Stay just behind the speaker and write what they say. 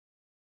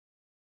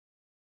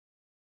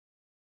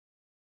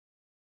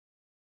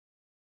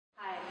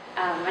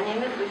My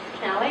name is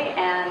Canale,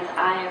 and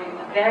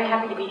I'm very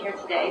happy to be here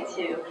today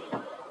to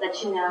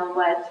let you know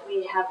what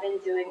we have been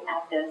doing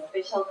at the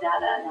Spatial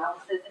Data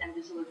Analysis and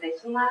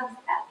Visualization Labs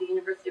at the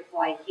University of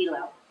Hawaii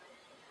Hilo.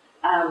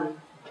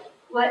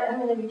 What I'm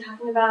going to be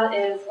talking about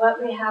is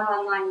what we have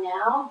online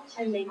now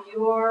to make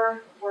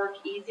your work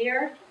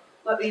easier,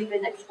 what we've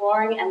been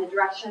exploring, and the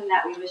direction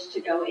that we wish to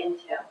go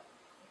into.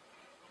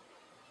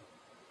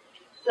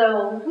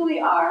 So, who we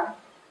are.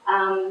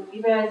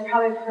 You guys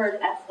probably have heard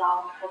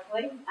SDAL,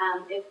 hopefully.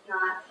 If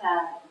not,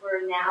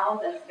 we're now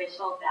the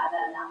Spatial Data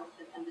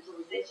Analysis and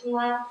Visualization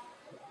Lab.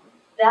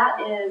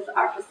 That is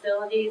our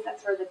facilities.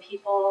 That's where the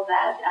people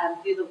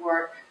that do the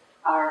work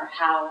are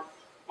housed.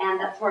 And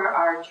that's where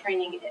our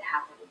training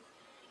happens.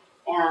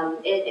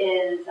 It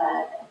is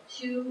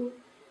 2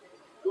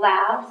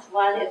 labs.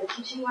 One is a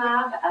teaching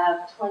lab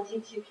of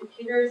 22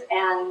 computers,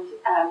 and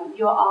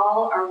you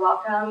all are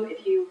welcome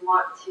if you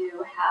want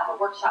to have a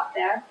workshop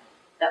there,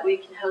 that we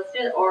can host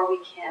it, or we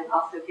can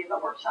also give a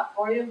workshop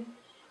for you.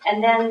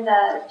 And then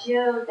the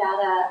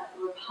geodata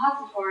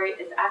repository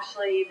is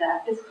actually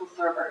the physical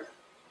servers,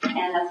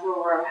 and that's where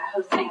we're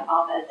hosting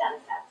all the data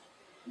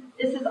sets.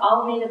 This is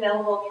all made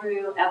available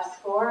through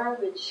F-Score,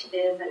 which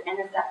is an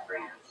NSF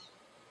grant.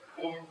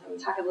 And we'll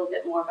talk a little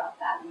bit more about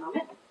that in a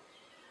moment.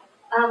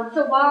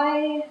 So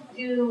why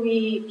do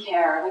we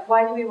care? Like,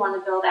 why do we want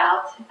to build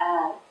out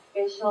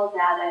spatial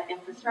data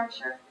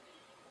infrastructure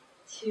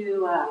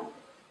to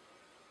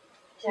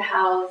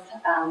house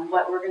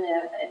what we're going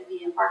to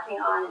be embarking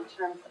on in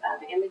terms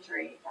of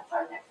imagery? That's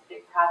our next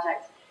big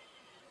project.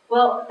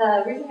 Well,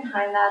 the reason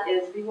behind that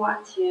is we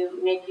want to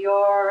make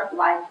your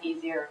life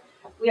easier.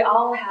 We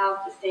all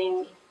have the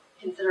same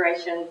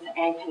considerations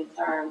and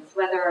concerns,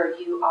 whether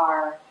you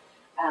are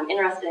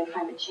interested in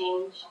climate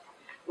change,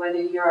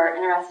 whether you're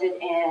interested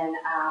in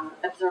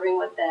observing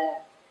what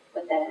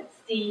the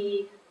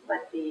sea,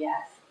 what the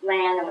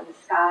land, and what the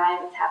sky,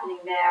 what's happening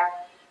there.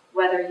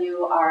 Whether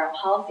you are a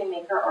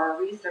policymaker or a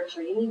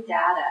researcher, you need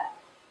data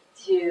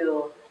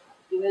to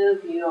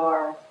move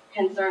your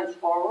concerns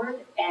forward.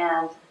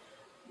 And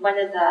one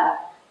of the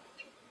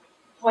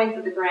points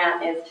of the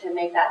grant is to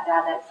make that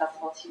data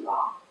accessible to you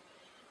all.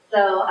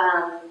 So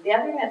the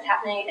other thing that's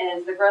happening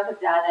is the growth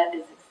of data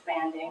is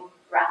expanding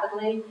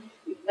rapidly.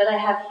 What I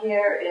have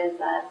here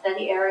is a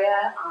study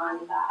area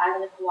on the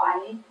island of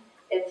Hawaii.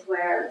 It's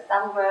where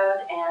Saddle Road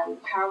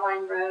and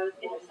Powerline Road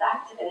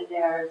intersect, and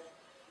there's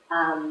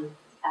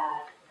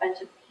a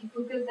bunch of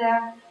kipukas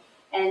there,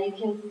 and you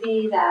can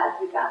see that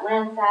we've got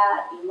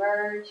Landsat,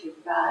 Emerge,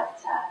 we've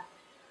got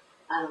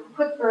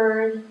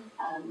QuickBird,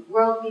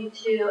 WorldView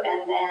 2,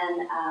 and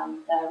then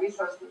the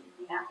resource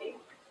mapping,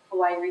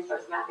 Hawaii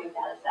resource mapping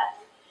data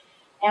sets.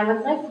 And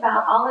what's nice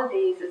about all of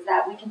these is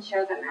that we can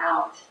share them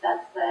out.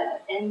 That's the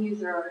end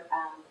user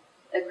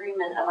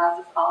agreement allows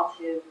us all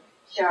to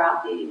share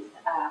out these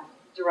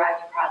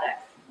derived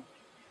products.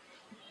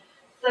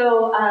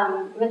 So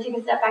I'm going to take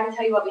a step back and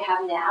tell you what we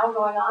have now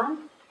going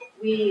on.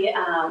 We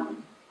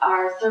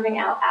are serving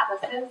out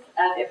atlases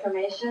of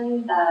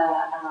information.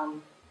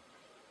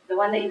 The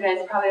one that you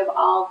guys probably have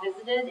all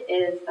visited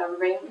is the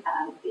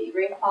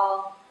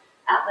rainfall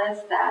atlas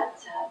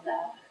that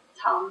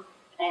Tom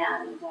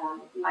and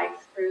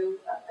Mike's crew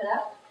put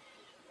up.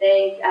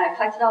 They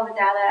collected all the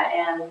data,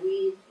 and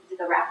we did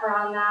the wrapper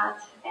on that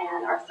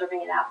and are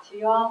serving it out to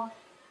you all.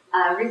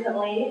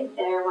 Recently,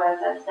 there was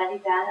a study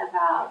done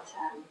about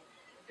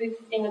food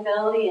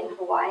sustainability in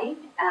Hawaii,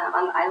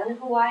 on the island of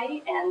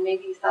Hawaii, and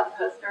maybe you saw the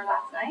poster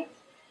last night.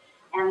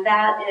 And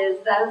that is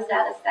those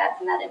data sets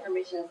and that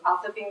information is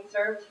also being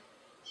served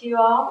to you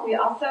all. We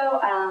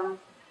also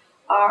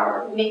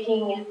are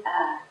making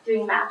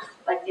doing maps,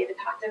 like David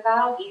talked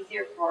about,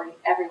 easier for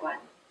everyone.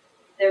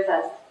 There's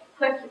a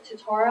quick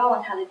tutorial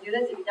on how to do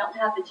this. If you don't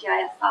have the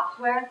GIS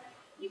software,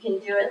 you can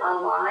do it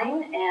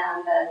online,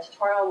 and the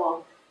tutorial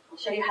will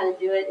show you how to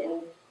do it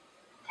in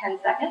 10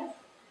 seconds.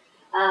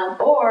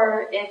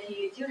 Or if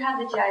you do have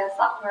the GIS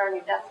software on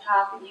your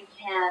desktop, you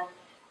can,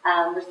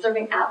 we're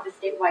serving out the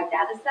statewide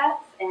data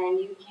sets, and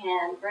you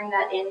can bring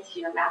that into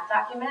your map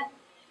document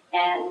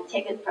and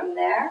take it from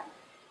there.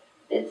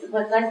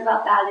 What's nice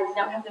about that is you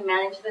don't have to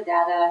manage the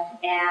data,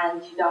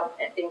 and you don't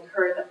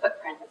incur the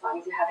footprint as long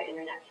as you have an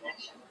internet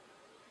connection.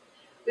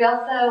 We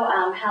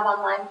also have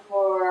online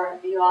for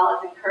you all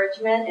as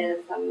encouragement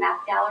is some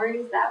map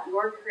galleries that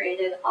were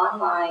created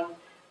online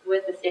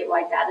with the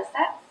statewide data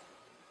sets.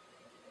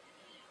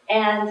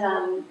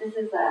 And this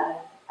is a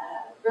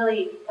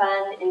really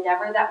fun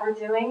endeavor that we're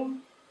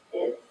doing.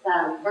 It's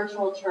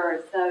virtual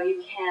tours. So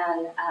you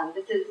can,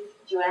 this is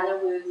Joanna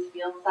Wu's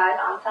field site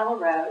on Saddle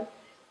Road,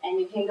 and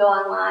you can go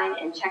online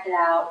and check it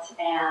out,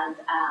 and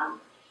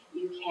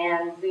you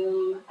can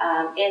zoom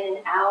in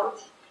and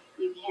out.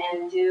 You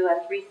can do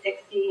a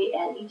 360,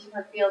 and each of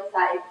her field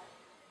sites,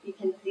 you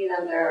can see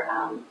them. They're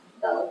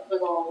the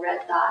little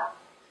red dots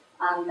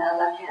on the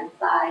left-hand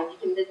side. You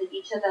can visit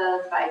each of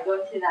those by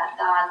going to that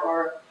dot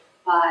or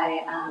by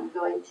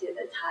going to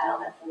the tile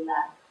that's in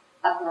the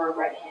upper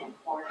right-hand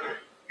corner.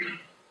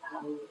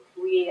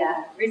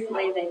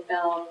 Recently they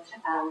filmed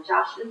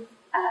Josh's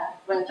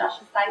one of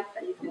Josh's sites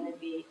that he's going to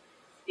be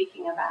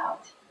speaking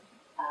about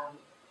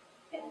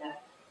in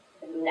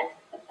the next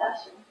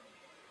session.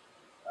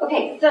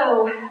 Okay,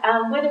 so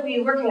what are we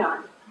working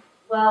on?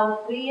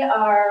 Well,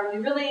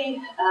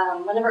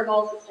 one of our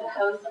goals is to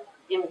host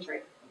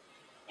imagery.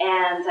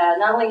 And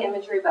not only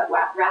imagery, but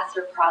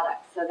raster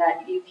products so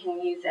that you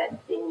can use it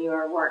in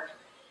your work.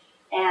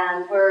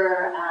 And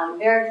we're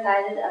very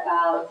excited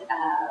about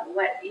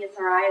what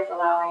ESRI is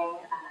allowing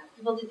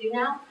people to do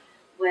now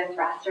with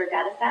raster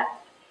data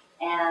sets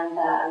and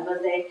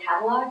mosaic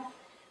catalogs.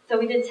 So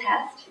we did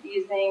test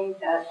using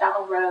the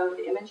Savile Road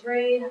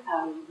imagery.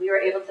 We were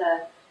able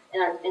to,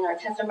 in our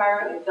test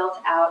environment, we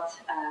built out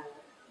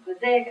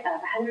mosaic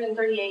of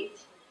 138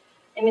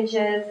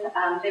 images.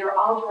 They were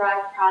all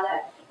derived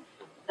products.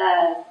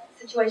 The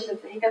situations,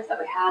 the hiccups that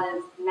we had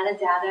is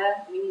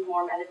metadata. We need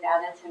more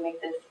metadata to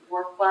make this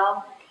work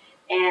well.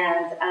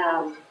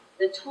 And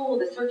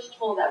the search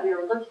tool that we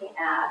were looking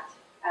at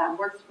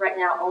works right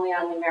now only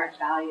on numeric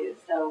values.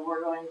 So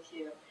we're going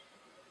to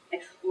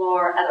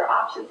explore other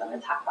options. I'm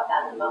going to talk about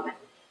that in a moment.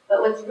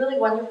 But what's really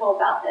wonderful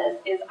about this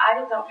is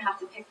I don't have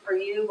to pick for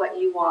you what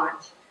you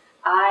want.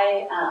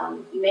 I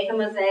make a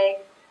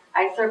mosaic.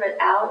 I serve it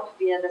out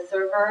via the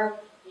server.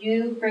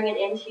 You bring it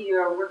into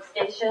your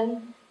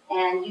workstation,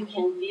 and you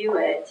can view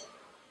it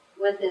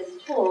with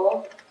this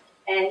tool,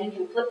 and you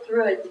can flip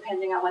through it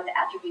depending on what the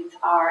attributes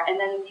are. And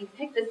then you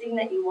pick the scene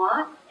that you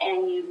want,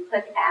 and you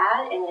click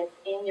Add, and it's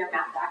in your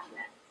map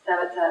document.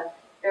 So it's a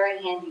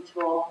very handy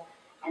tool,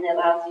 and it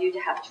allows you to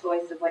have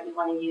choice of what you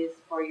want to use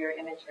for your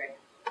imagery.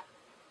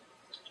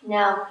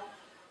 Now,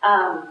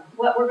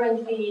 what we're going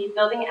to be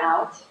building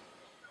out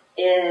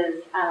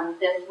is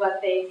this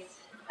web-based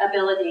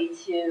ability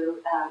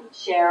to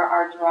share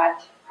our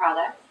derived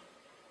products.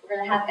 We're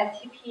going to have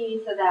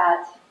FTP so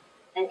that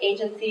an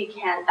agency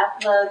can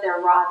upload their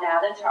raw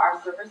data to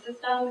our server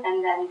system,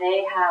 and then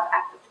they have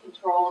access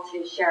control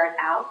to share it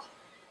out.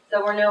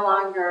 So we're no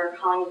longer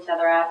calling each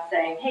other up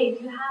saying, hey,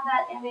 do you have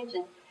that image?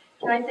 And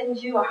can I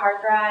send you a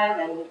hard drive?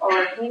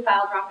 Or can you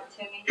file drop it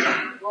to me?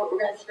 We're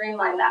going to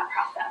streamline that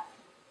process.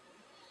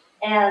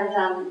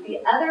 And the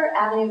other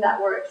avenue that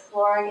we're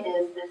exploring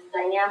is this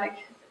dynamic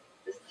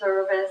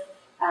service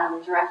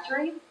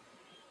directory.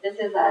 This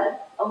is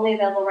only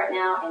available right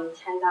now in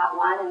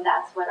 10.1, and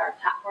that's what our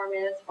platform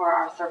is for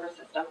our server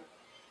system,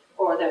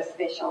 or the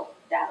spatial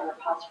data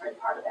repository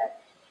part of it.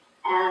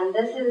 And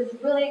this is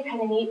really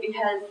kind of neat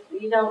because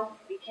we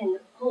can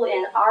pull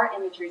in our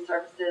imagery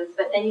services,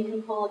 but then you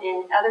can pull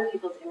in other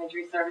people's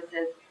imagery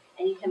services,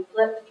 and you can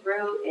flip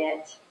through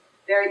it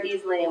very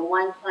easily in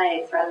one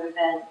place rather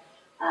than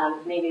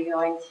maybe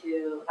going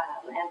to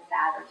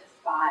Landsat or to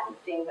Spot and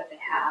seeing what they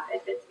have.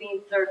 If it's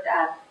being served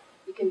up,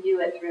 you can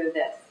view it through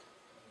this.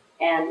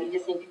 And you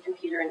just need a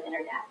computer and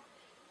internet.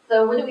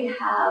 So what do we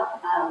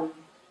have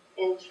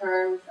in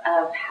terms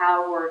of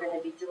how we're going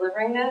to be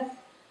delivering this?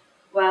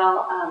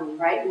 Well,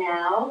 right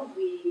now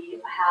we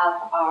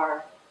have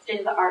our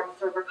state-of-the-art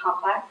server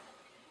complex.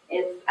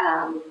 It's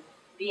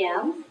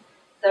VMs,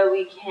 so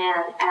we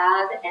can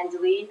add and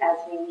delete as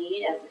we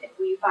need. As if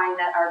we find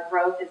that our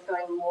growth is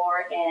going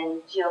more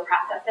in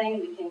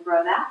geoprocessing, we can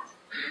grow that.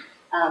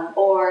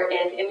 Or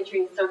if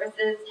imagery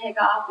services take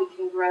off, we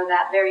can grow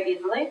that very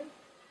easily.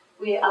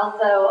 We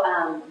also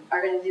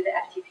are going to do the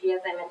FTP,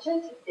 as I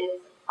mentioned.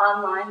 It's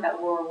online, but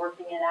we're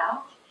working it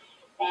out.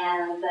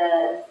 And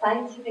the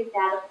scientific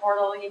data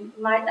portal, you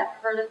might have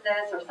heard of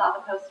this or saw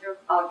the poster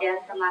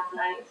again from last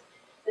night.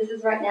 This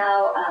is right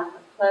now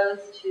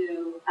closed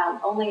to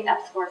only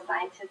EPSCoR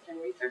scientists and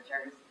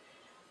researchers.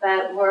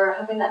 But we're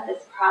hoping that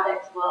this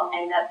product will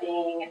end up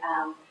being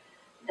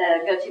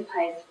the go-to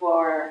place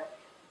for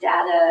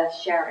data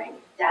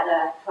sharing,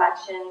 data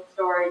collection,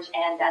 storage,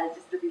 and data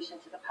distribution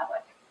to the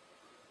public.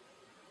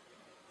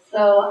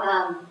 So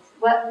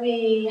what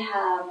we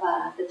have,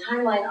 the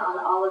timeline on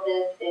all of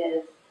this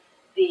is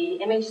the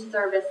image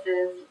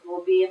services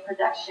will be in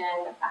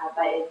production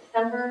by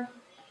December.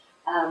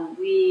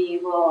 We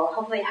will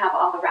hopefully have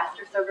all the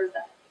raster services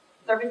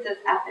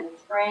up in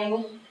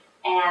spring.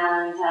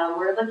 And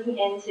we're looking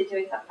into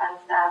doing some fun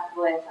stuff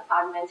with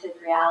augmented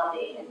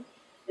reality. And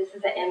this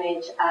is an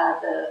image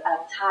of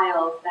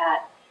tiles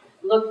that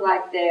look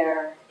like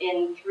they're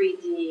in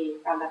 3D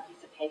from a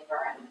piece of paper.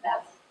 And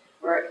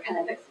we're kind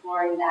of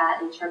exploring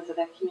that in terms of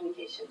a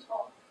communication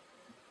tool.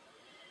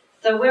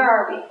 So where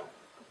are we?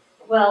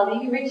 Well, you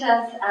can reach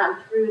us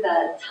through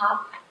the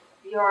top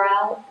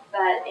URL,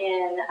 but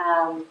in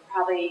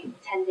probably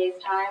 10 days'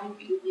 time,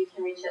 you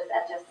can reach us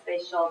at just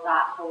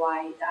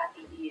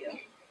spatial.hawaii.edu.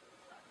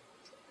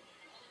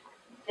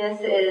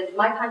 This is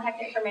my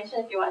contact information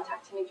if you want to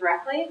talk to me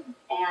directly.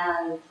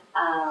 And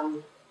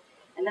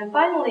then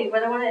finally,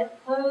 what I want to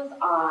close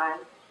on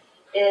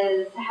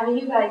is having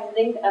you guys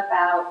think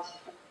about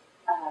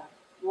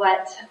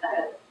what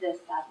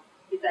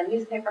he's a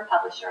newspaper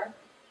publisher,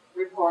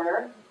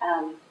 reporter,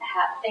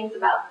 thinks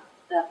about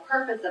the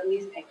purpose of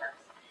newspapers.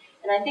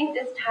 And I think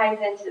this ties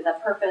into the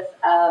purpose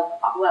of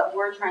what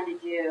we're trying to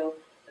do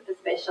with the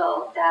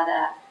Spatial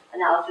Data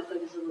Analysis and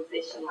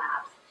Visualization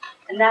Labs.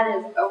 And that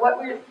is, what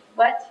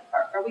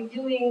are we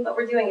doing? What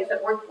we're doing, is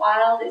it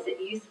worthwhile? Is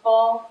it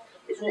useful?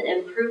 Is it an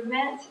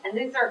improvement? And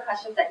these are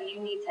questions that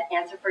you need to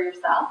answer for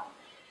yourself.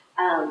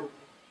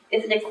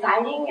 Is it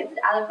exciting? Is it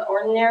out of the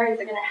ordinary? Is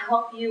it going to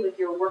help you with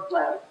your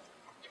workload?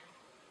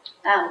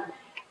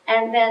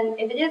 And then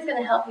if it is going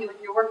to help you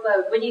with your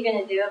workload, what are you going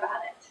to do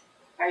about it?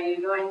 Are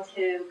you going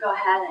to go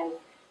ahead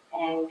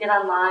and get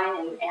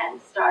online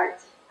and start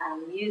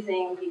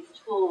using these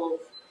tools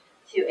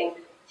to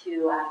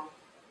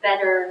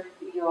better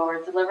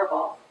your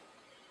deliverables?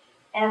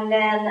 And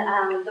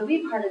then the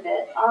we part of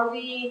it, are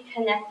we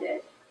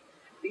connected?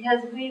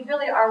 Because we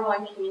really are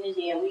one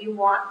community and we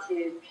want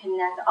to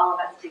connect all of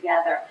us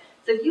together.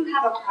 So if you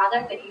have a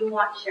product that you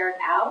want shared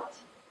out,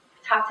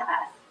 talk to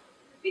us,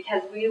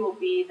 because we will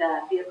be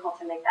the vehicle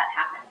to make that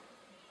happen.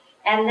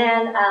 And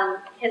then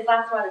his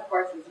last one, of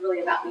course, is really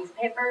about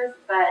newspapers,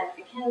 but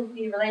it can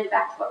be related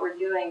back to what we're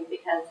doing,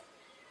 because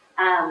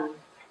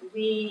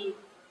we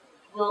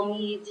will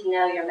need to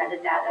know your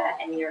metadata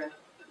and your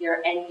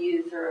end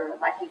user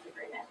license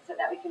agreement, so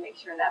that we can make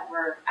sure that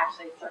we're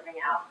actually serving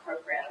out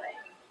appropriately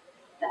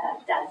the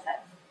data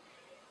sets.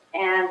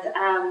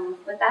 And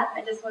with that,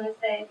 I just want to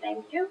say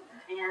thank you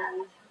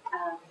and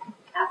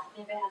ask if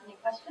anybody has any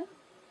questions.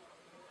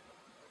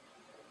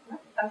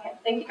 Okay,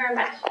 thank you very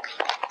much.